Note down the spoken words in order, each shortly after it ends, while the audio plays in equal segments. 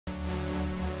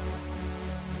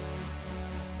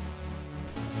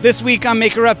This week on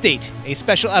Maker Update, a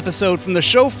special episode from the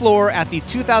show floor at the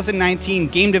 2019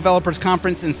 Game Developers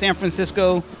Conference in San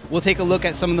Francisco. We'll take a look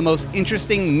at some of the most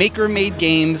interesting maker-made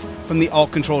games from the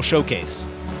Alt.CTRL Showcase.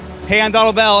 Hey, I'm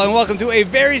Donald Bell, and welcome to a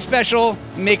very special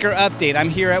Maker Update. I'm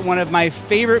here at one of my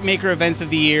favorite Maker events of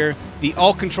the year, the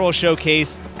Alt.CTRL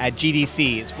Showcase at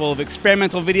GDC. It's full of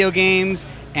experimental video games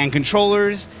and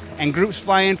controllers, and groups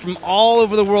fly in from all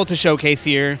over the world to showcase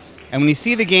here. And when you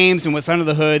see the games and what's under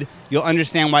the hood, you'll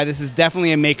understand why this is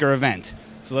definitely a Maker event.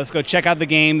 So let's go check out the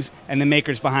games and the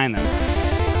makers behind them.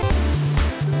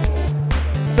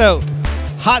 So,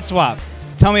 Hot Swap.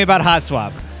 Tell me about Hot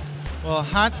Swap. Well,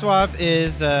 Hot Swap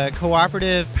is a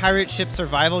cooperative pirate ship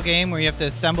survival game where you have to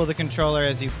assemble the controller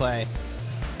as you play.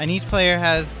 And each player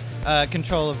has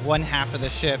control of one half of the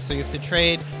ship, so you have to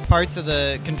trade parts of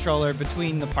the controller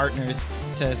between the partners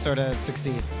to sort of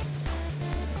succeed.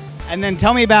 And then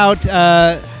tell me about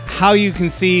how you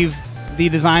conceive the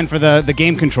design for the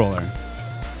game controller.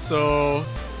 So,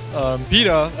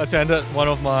 Peter attended one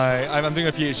of my, I'm doing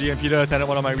a PhD, and Peter attended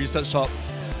one of my research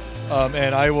talks.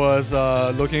 And I was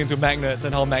looking into magnets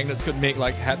and how magnets could make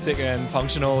like haptic and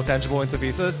functional, tangible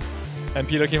interfaces. And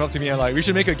Peter came up to me and like, we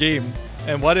should make a game.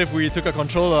 And what if we took a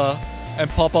controller and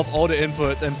pop off all the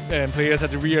inputs and players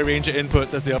had to rearrange the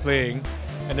inputs as they are playing.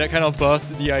 And that kind of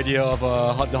birthed the idea of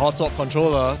the Hot Swap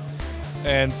controller.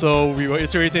 And so we were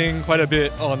iterating quite a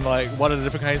bit on like what are the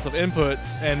different kinds of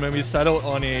inputs. And when we settled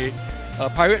on a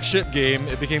pirate ship game,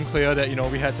 it became clear that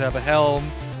we had to have a helm,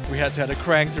 we had to have a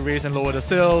crank to raise and lower the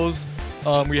sails,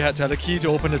 we had to have a key to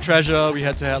open the treasure, we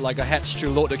had to have like a hatch to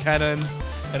load the cannons,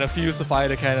 and a fuse to fire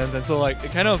the cannons. And so like it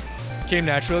kind of came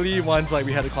naturally once like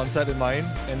we had a concept in mind,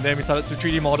 and then we started to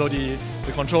 3D model the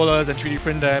controllers and 3D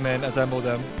print them and assemble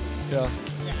them. Yeah.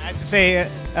 I have to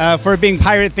say, for being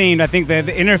pirate themed, I think that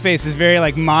the interface is very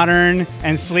like modern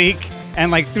and sleek and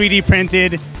like 3D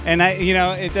printed, and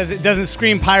it doesn't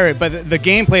scream pirate, but the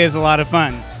gameplay is a lot of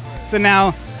fun. So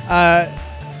now,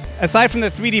 aside from the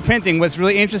 3D printing, what's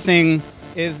really interesting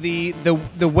is the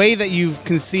way that you've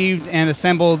conceived and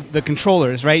assembled the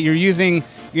controllers. Right,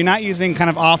 you're not using kind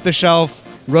of off-the-shelf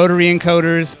rotary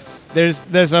encoders.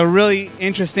 There's a really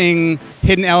interesting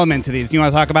hidden element to these. Do you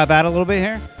want to talk about that a little bit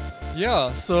here?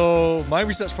 Yeah, so my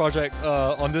research project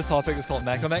on this topic is called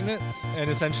macromagnets, and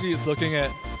essentially it's looking at,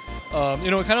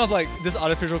 kind of like this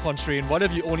artificial constraint. What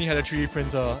if you only had a 3D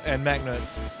printer and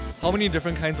magnets? How many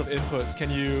different kinds of inputs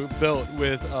can you build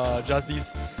with just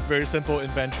these very simple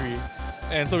inventory?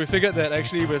 And so we figured that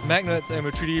actually with magnets and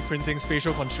with 3D printing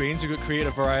spatial constraints, you could create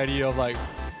a variety of like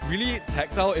really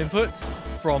tactile inputs,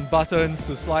 from buttons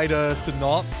to sliders to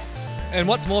knobs. And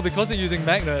what's more, because you're using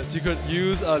magnets, you could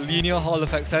use linear Hall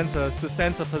effect sensors to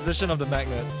sense the position of the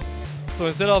magnets. So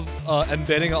instead of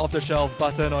embedding an off-the-shelf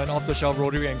button or an off-the-shelf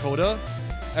rotary encoder,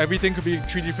 everything could be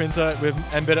 3D printed with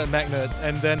embedded magnets,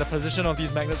 and then the position of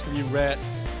these magnets could be read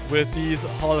with these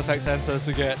Hall effect sensors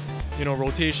to get,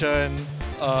 rotation,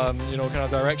 kind of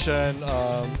direction,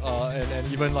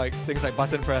 and even like things like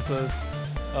button presses,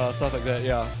 stuff like that.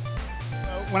 Yeah.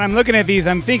 When I'm looking at these,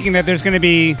 I'm thinking that there's going to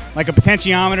be like a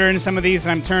potentiometer in some of these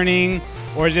that I'm turning,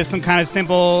 or just some kind of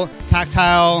simple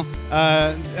tactile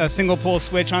a single pull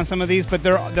switch on some of these. But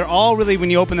they're all really, when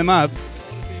you open them up,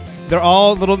 they're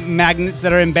all little magnets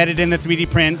that are embedded in the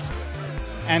 3D print,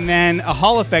 and then a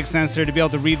Hall effect sensor to be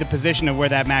able to read the position of where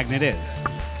that magnet is.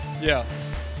 Yeah.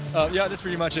 Yeah, that's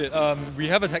pretty much it. We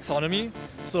have a taxonomy,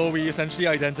 so we essentially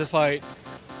identified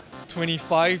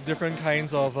 25 different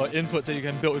kinds of inputs that you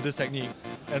can build with this technique.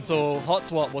 And so Hot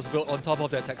Swap was built on top of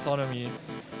that taxonomy.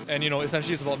 And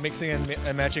essentially it's about mixing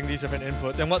and matching these different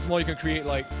inputs. And what's more, you can create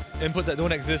like inputs that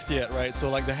don't exist yet, right? So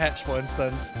like the hatch, for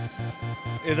instance,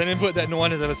 is an input that no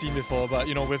one has ever seen before. But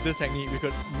with this technique, we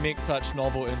could make such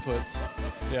novel inputs.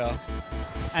 Yeah.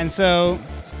 And so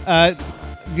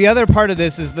the other part of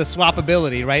this is the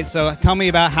swappability, right? So tell me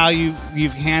about how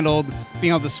you've handled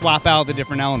being able to swap out the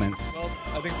different elements. Well,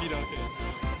 I think Peter can.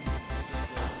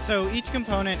 So each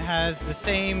component has the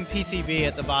same PCB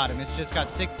at the bottom. It's just got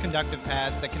 6 conductive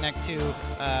pads that connect to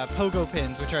pogo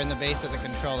pins, which are in the base of the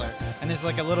controller. And there's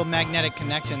like a little magnetic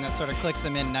connection that sort of clicks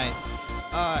them in nice.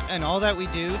 And all that we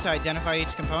do to identify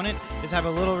each component is have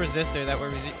a little resistor that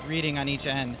we're reading on each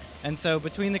end. And so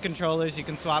between the controllers, you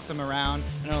can swap them around,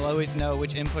 and it'll always know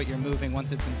which input you're moving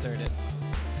once it's inserted.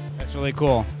 That's really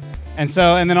cool. And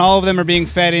then all of them are being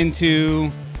fed into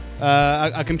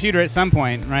a computer at some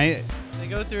point, right? They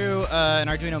go through an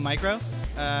Arduino Micro,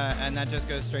 and that just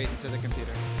goes straight into the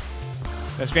computer.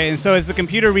 That's great. And so is the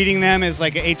computer reading them as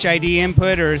like a HID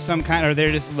input or some kind, or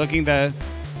they're just looking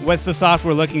what's the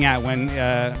software looking at when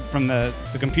from the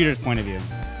computer's point of view?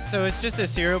 So it's just a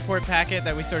serial port packet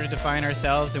that we sort of define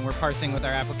ourselves, and we're parsing with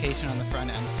our application on the front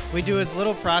end. We do as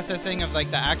little processing of like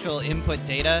the actual input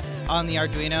data on the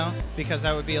Arduino, because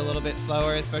that would be a little bit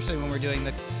slower, especially when we're doing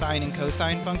the sine and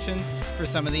cosine functions for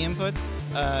some of the inputs.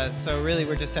 So really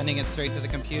we're just sending it straight to the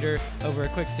computer over a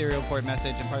quick serial port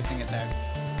message and parsing it there.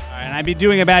 All right, and I'd be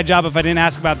doing a bad job if I didn't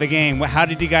ask about the game. How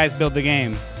did you guys build the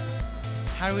game?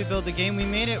 How do we build the game? We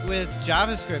made it with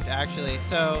JavaScript, actually.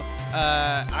 So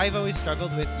I've always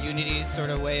struggled with Unity's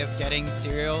sort of way of getting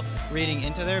serial reading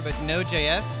into there, but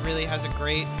Node.js really has a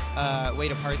great way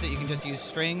to parse it. You can just use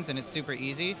strings, and it's super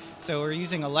easy. So we're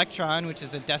using Electron, which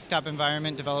is a desktop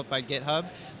environment developed by GitHub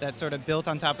that's sort of built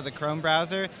on top of the Chrome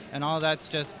browser, and all of that's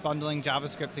just bundling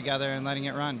JavaScript together and letting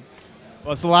it run.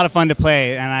 Well, it's a lot of fun to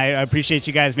play, and I appreciate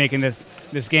you guys making this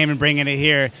game and bringing it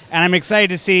here. And I'm excited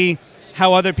to see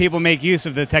how other people make use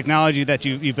of the technology that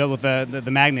you built with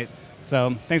the magnet.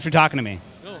 So thanks for talking to me.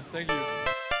 No, thank you.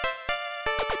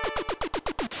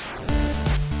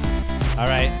 All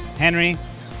right, Henry,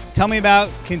 tell me about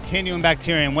Continuum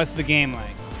Bacterium. What's the game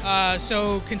like?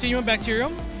 So Continuum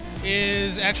Bacterium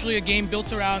is actually a game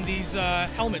built around these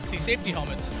helmets, these safety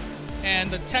helmets.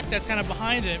 And the tech that's kind of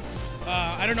behind it,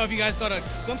 I don't know if you guys got a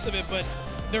glimpse of it, but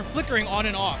they're flickering on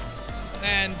and off.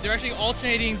 And they're actually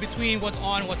alternating between what's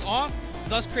on and what's off,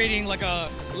 thus creating like a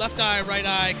left eye, right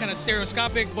eye, kind of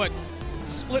stereoscopic, but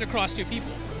split across two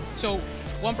people. So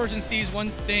one person sees one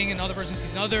thing and another person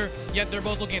sees another, yet they're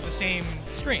both looking at the same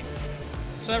screen.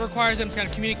 So that requires them to kind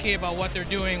of communicate about what they're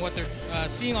doing, what they're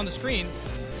seeing on the screen,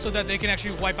 so that they can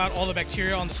actually wipe out all the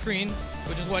bacteria on the screen,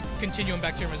 which is what Continuum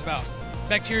Bacterium is about.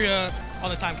 Bacteria on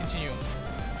the time continuum.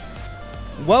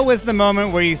 What was the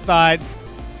moment where you thought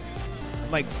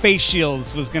like face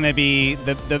shields was going to be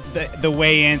the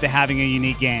way into having a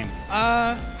unique game?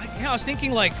 I was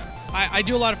thinking like, I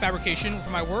do a lot of fabrication for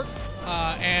my work,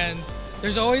 and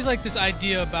there's always like this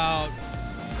idea about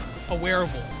a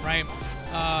wearable, right?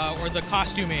 Or the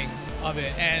costuming of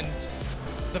it, and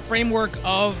the framework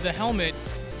of the helmet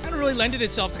kind of really lended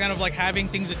itself to kind of like having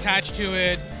things attached to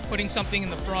it, putting something in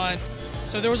the front.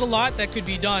 So there was a lot that could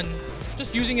be done,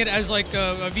 just using it as like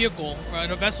a vehicle or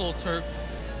a vessel to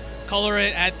color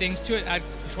it, add things to it, add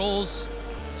controls.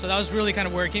 So that was really kind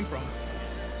of where it came from.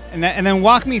 And then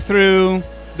walk me through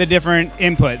the different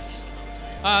inputs.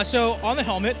 So on the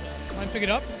helmet, let me pick it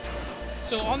up.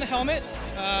 So on the helmet,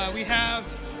 we have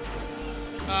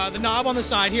the knob on the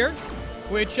side here,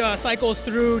 which cycles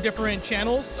through different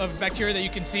channels of bacteria that you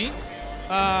can see.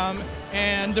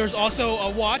 And there's also a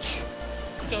watch.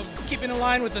 So keeping in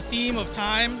line with the theme of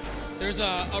time, there's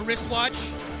a wristwatch,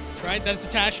 right, that's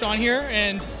attached on here,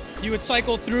 and you would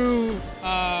cycle through,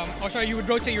 you would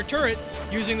rotate your turret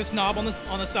using this knob on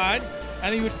the side,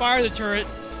 and then you would fire the turret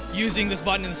using this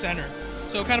button in the center.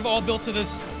 So kind of all built to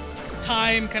this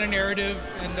time kind of narrative,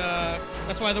 and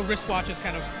that's why the wristwatch is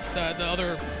kind of the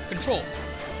other control.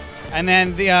 And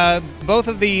then the both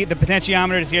of the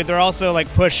potentiometers here, they're also like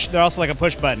a push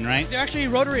button, right? They're actually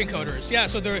rotary encoders. Yeah,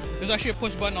 so there's actually a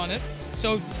push button on it.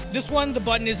 So this one, the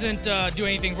button isn't do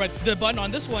anything, but the button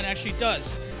on this one actually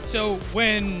does. So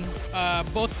when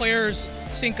both players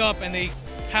sync up and they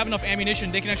have enough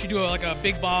ammunition, they can actually do like a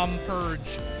big bomb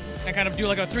purge and kind of do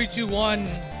like a 3, 2, 1,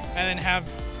 and then have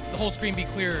the whole screen be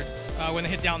cleared when they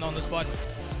hit down on this button.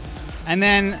 And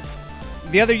then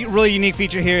the other really unique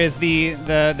feature here is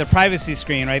the privacy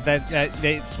screen, right?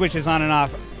 That switches on and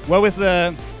off.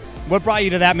 What brought you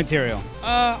to that material?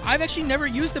 I've actually never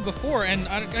used it before, and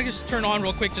I just turn on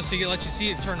real quick just to let you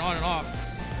see it turn on and off.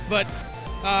 But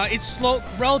it's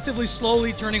relatively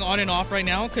slowly turning on and off right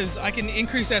now because I can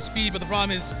increase that speed. But the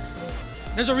problem is,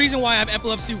 there's a reason why I have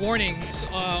epilepsy warnings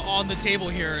on the table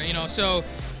here. You know, so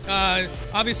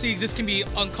obviously this can be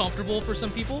uncomfortable for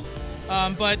some people,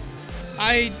 but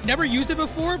I never used it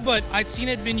before, but I'd seen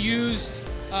it been used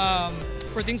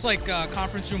for things like a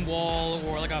conference room wall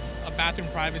or like a bathroom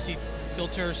privacy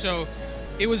filter. So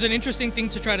it was an interesting thing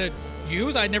to try to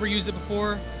use. I'd never used it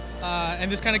before,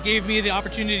 and this kind of gave me the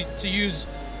opportunity to use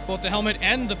both the helmet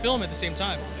and the film at the same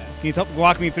time. Can you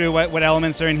walk me through what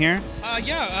elements are in here?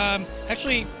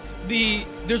 Actually,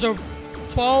 there's 12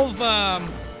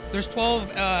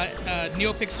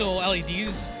 NeoPixel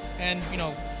LEDs, and you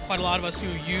know, quite a lot of us who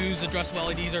use addressable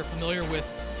LEDs are familiar with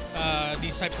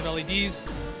these types of LEDs.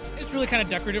 It's really kind of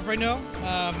decorative right now,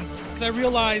 because I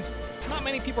realize not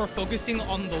many people are focusing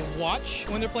on the watch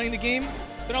when they're playing the game.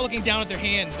 They're not looking down at their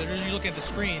hand, they're usually looking at the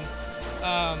screen.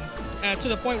 And to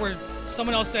the point where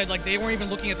someone else said like they weren't even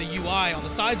looking at the UI on the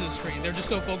sides of the screen. They're just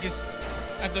so focused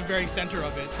at the very center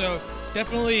of it. So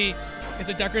definitely it's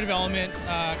a decorative element,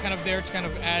 kind of there to kind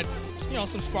of add, you know,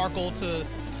 some sparkle to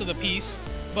the piece.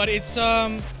 But it's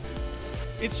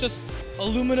it's just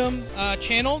aluminum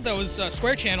channel that was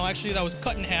square channel actually that was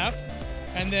cut in half,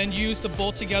 and then used to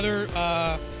bolt together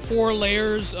 4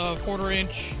 layers of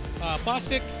 1/4-inch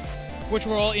plastic, which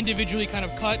were all individually kind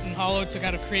of cut and hollowed to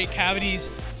kind of create cavities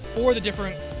for the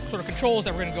different sort of controls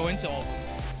that we're going to go into all of them.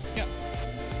 Yeah.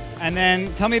 And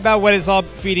then tell me about what it's all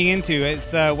feeding into.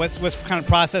 It's what's kind of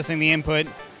processing the input,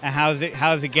 and how is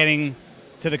it getting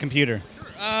to the computer?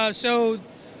 So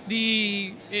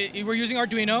we're using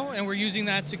Arduino, and we're using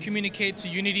that to communicate to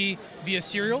Unity via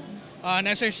serial, and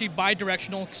that's actually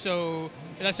bi-directional. So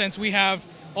in that sense, we have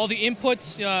all the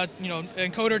inputs,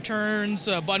 encoder turns,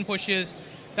 button pushes.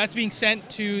 That's being sent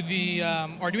to the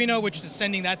Arduino, which is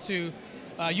sending that to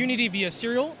Unity via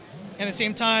serial. And at the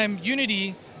same time,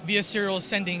 Unity via serial is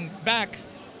sending back,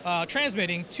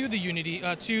 transmitting to the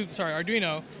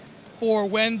Arduino for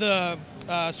when the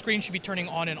screen should be turning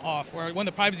on and off, or when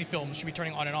the privacy film should be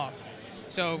turning on and off.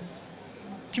 So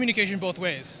communication both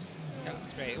ways. Yeah.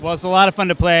 That's great. Well, it's a lot of fun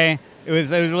to play. It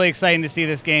was really exciting to see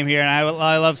this game here, and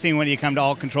I love seeing what you come to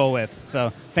Alt Control with.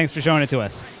 So thanks for showing it to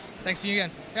us. Thanks to you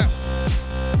again. Yeah.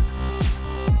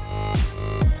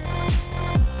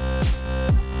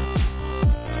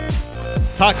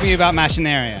 Talk to me about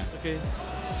Machinaria. Okay.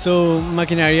 So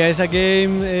Machinaria is a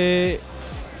game, a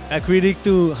critic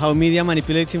to how media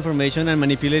manipulates information and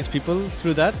manipulates people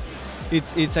through that.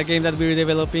 It's a game that we're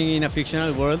developing in a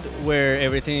fictional world where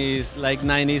everything is like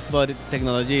 90s, but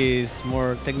technology is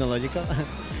more technological.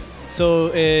 So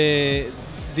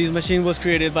this machine was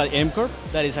created by M-Corp,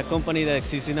 that is a company that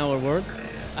exists in our world,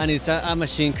 and it's a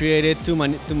machine created to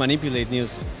manipulate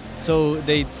news. So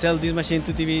they sell this machine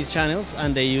to TV channels,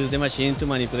 and they use the machine to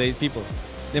manipulate people.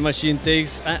 The machine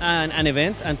takes an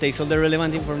event and takes all the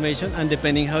relevant information, and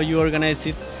depending how you organize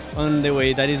it on the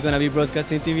way that it's going to be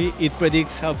broadcast in TV, it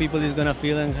predicts how people is going to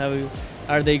feel and how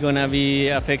are they going to be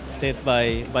affected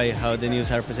by how the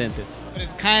news are presented. But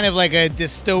it's kind of like a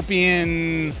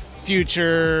dystopian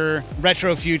future,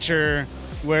 retro future,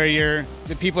 where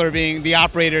the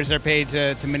operators are paid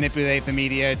to manipulate the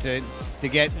media to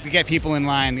get people in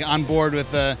line, on board with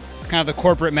the kind of the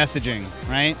corporate messaging,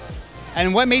 right?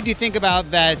 And what made you think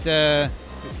about that the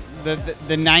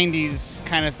 90s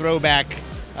kind of throwback,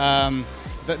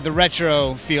 the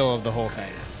retro feel of the whole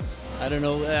thing? I don't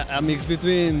know, a mix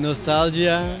between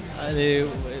nostalgia,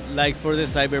 like for the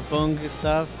cyberpunk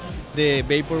stuff, the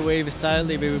vaporwave style.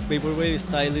 The vaporwave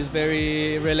style is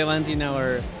very relevant in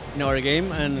our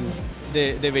game, and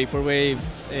the vaporwave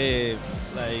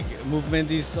movement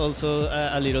is also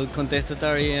a little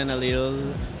contestatory and a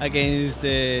little against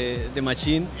the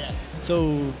machine. Yeah.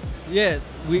 So yeah,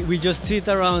 we just sit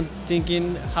around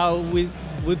thinking how we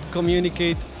would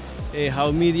communicate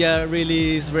how media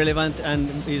really is relevant and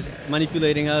is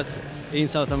manipulating us in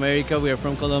South America. We are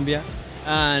from Colombia,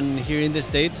 and here in the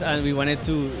States, and we wanted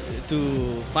to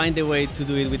find a way to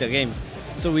do it with a game.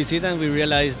 So we sit and we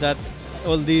realize that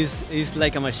all this is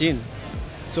like a machine.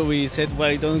 So we said,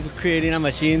 why don't we create a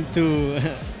machine to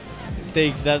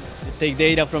take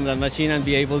data from that machine and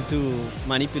be able to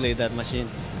manipulate that machine.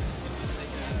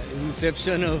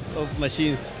 Inception of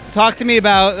machines. Talk to me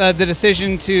about the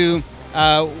decision to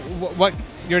what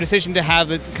your decision to have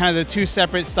the kind of the two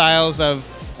separate styles of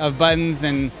buttons,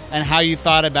 and how you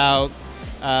thought about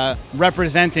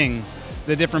representing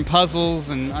the different puzzles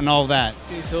and all that.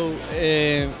 Okay, so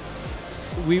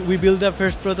we built the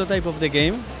first prototype of the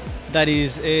game. That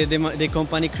is, the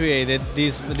company created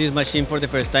this machine for the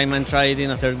first time and tried it in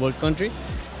a third world country.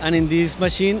 And in this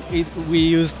machine, we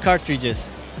used cartridges.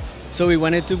 So we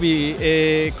wanted to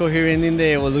be coherent in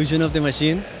the evolution of the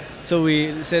machine. So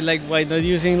we said, like, why not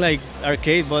using like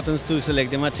arcade buttons to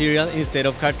select the material instead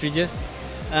of cartridges?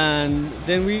 And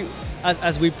then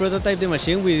as we prototyped the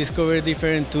machine, we discovered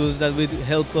different tools that would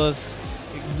help us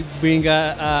bring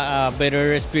a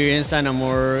better experience and a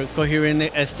more coherent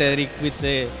aesthetic with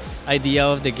the idea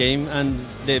of the game and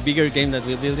the bigger game that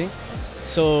we're building.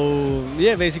 So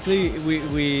yeah, basically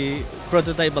we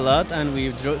prototype a lot, and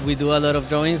we do a lot of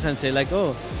drawings and say like,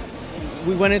 oh,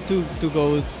 we wanted to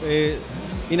go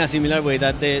in a similar way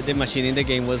that the machine in the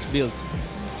game was built,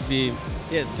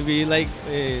 to be like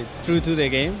true to the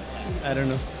game. I don't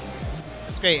know.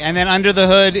 That's great. And then under the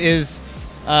hood is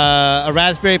a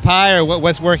Raspberry Pi, or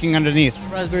what's working underneath?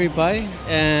 Raspberry Pi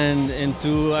and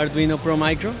two Arduino Pro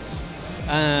Micro.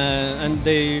 And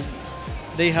they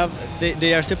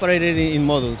are separated in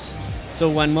modules. So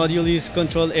one module is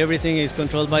controlled, everything is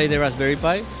controlled by the Raspberry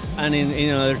Pi, and in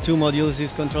other two modules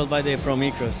is controlled by the Pro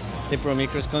Micros. The Pro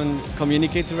Micros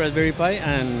communicate to Raspberry Pi,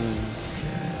 and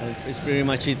it's pretty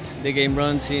much it. The game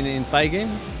runs in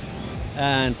Pygame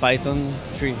and Python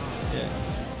 3. Yeah.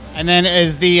 And then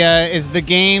is the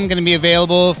game going to be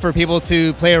available for people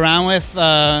to play around with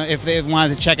if they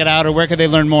wanted to check it out, or where could they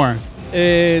learn more?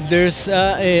 There's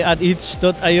at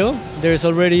itch.io. There's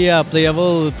already a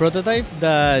playable prototype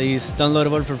that is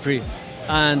downloadable for free,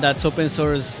 and that's open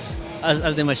source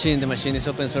as the machine. The machine is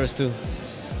open source too.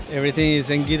 Everything is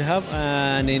in GitHub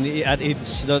and at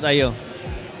itch.io.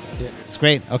 Yeah. It's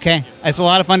great. Okay, it's a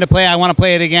lot of fun to play. I want to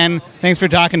play it again. Thanks for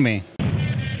talking to me.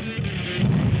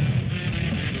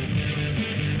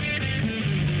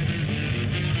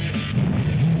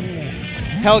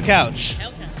 Hell Couch.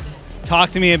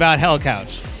 Talk to me about Hell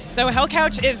Couch. So Hell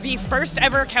Couch is the first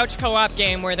ever couch co-op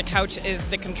game where the couch is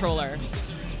the controller.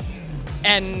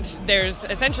 And there's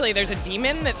a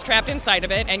demon that's trapped inside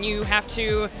of it, and you have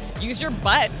to use your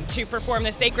butt to perform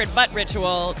the sacred butt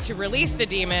ritual to release the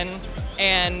demon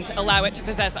and allow it to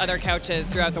possess other couches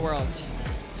throughout the world.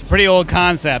 It's a pretty old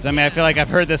concept. I mean, I feel like I've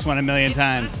heard this one a million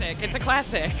times. Classic. It's a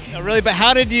classic. Oh, really? But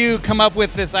how did you come up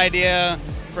with this idea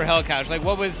for Hell Couch? Like,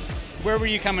 where were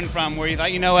you coming from where you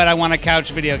thought, you know what, I want a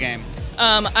couch video game?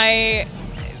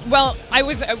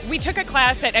 We took a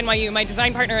class at NYU. My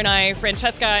design partner and I,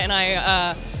 Francesca and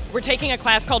I, were taking a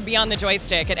class called Beyond the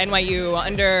Joystick at NYU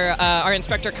under our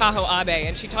instructor Kaho Abe,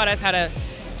 and she taught us how to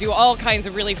do all kinds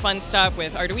of really fun stuff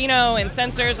with Arduino and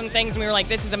sensors and things, and we were like,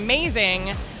 this is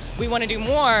amazing, we want to do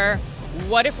more.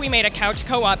 What if we made a couch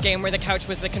co-op game where the couch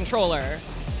was the controller?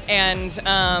 And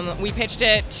we pitched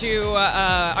it to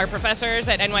our professors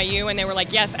at NYU, and they were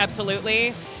like, yes,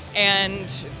 absolutely. And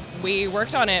we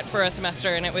worked on it for a semester,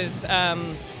 and it was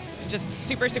just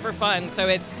super, super fun. So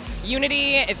it's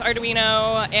Unity, it's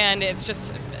Arduino, and it's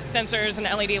just sensors and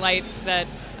LED lights that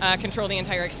control the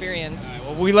entire experience.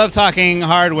 Well, we love talking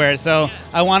hardware, so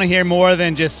I want to hear more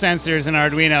than just sensors and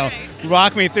Arduino.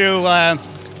 Walk me through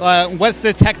what's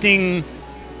detecting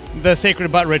the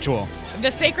sacred butt ritual. The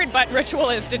sacred butt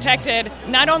ritual is detected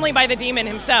not only by the demon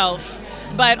himself,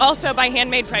 but also by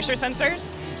handmade pressure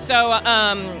sensors. So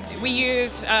we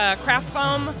use craft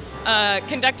foam,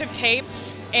 conductive tape,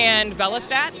 and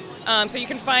Velostat. So you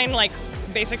can find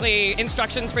basically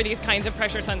instructions for these kinds of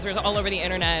pressure sensors all over the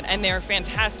internet, and they're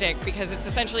fantastic because it's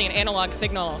essentially an analog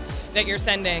signal that you're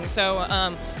sending. So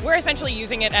we're essentially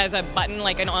using it as a button,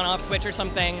 like an on-off switch or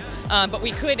something, but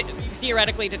we could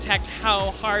theoretically detect how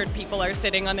hard people are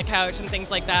sitting on the couch and things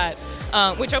like that,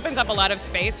 which opens up a lot of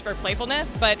space for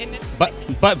playfulness. But in this butt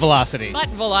velocity, butt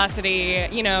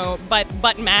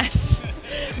mass,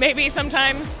 maybe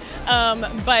sometimes.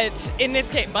 But in this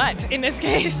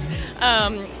case,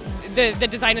 the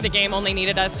design of the game only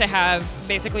needed us to have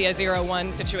basically a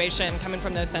 0-1 situation coming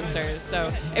from those sensors,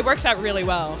 so it works out really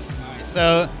well.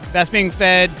 So that's being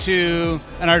fed to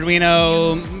an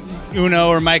Arduino Uno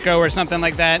or Micro or something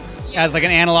like that as like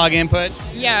an analog input?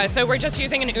 Yeah, so we're just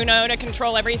using an Uno to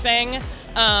control everything,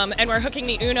 and we're hooking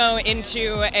the Uno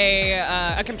into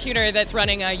a computer that's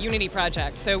running a Unity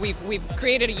project. So we've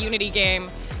created a Unity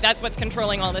game. That's what's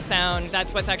controlling all the sound.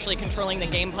 That's what's actually controlling the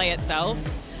gameplay itself.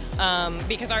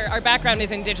 Because our background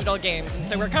is in digital games, and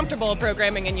so we're comfortable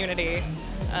programming in Unity.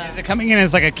 Is it coming in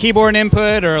as like a keyboard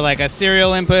input or like a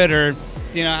serial input, or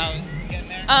do you know how it's getting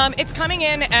there? It's coming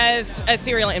in as a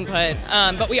serial input,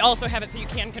 but we also have it so you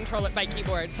can control it by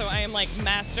keyboard. So I am like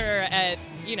master at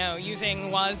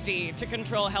using WASD to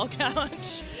control Hell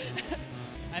Couch.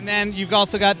 And then you've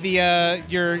also got the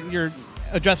your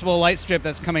addressable light strip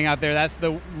that's coming out there. That's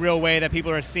the real way that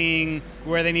people are seeing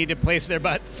where they need to place their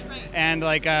butts, right. And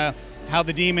like how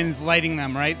the demon's lighting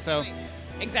them, right? So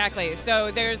exactly.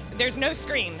 So there's no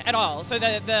screen at all. So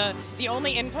the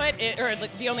only input or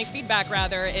the only feedback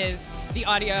rather is the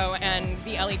audio and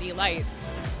the LED lights.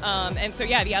 And so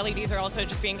yeah, the LEDs are also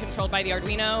just being controlled by the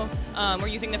Arduino. We're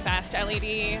using the fast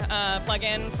LED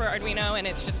plugin for Arduino, and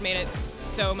it's just made it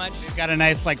so much. It's got a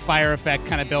nice like fire effect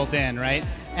kind of built in, right?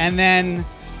 And then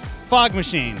fog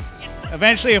machine. Yes.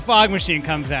 Eventually a fog machine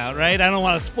comes out, right? I don't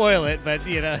want to spoil it, but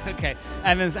okay.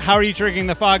 And then how are you triggering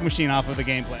the fog machine off of the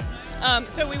gameplay?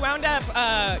 So we wound up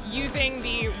using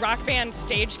the Rock Band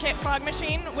Stage Kit fog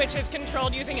machine, which is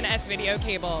controlled using an S-video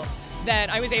cable that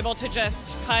I was able to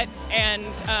just cut, and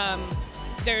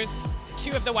there's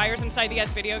two of the wires inside the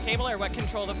S-video cable are what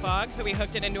control the fog, so we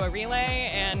hooked it into a relay,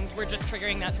 and we're just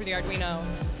triggering that through the Arduino.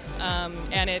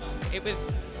 And it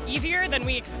was easier than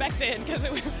we expected, because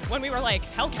when we were like,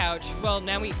 Hell Couch, well,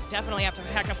 now we definitely have to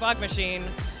hack a fog machine.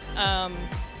 I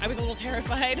was a little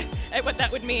terrified at what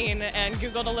that would mean, and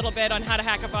Googled a little bit on how to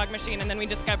hack a fog machine, and then we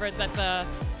discovered that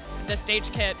the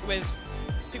Stage Kit was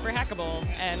super hackable,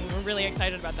 and we're really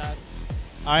excited about that.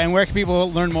 All right, and where can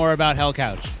people learn more about Hell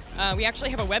Couch? We actually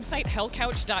have a website,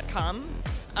 hellcouch.com.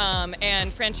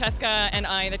 And Francesca and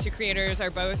I, the two creators,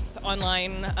 are both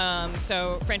online.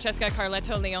 So Francesca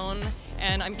Carletto Leon,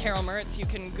 and I'm Carol Mertz. You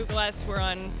can Google us. We're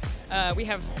on. We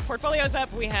have portfolios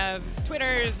up. We have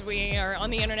Twitters. We are on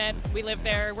the internet. We live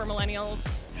there. We're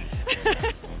millennials.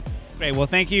 Great. Well,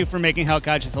 thank you for making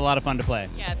Hellcouch. It's a lot of fun to play.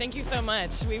 Yeah, thank you so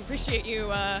much. We appreciate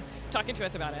you talking to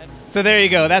us about it. So there you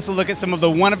go. That's a look at some of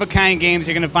the one-of-a-kind games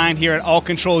you're going to find here at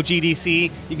Alt.CTRL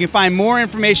GDC. You can find more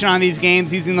information on these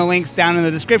games using the links down in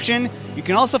the description. You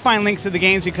can also find links to the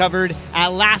games we covered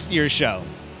at last year's show.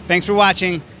 Thanks for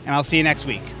watching, and I'll see you next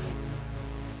week.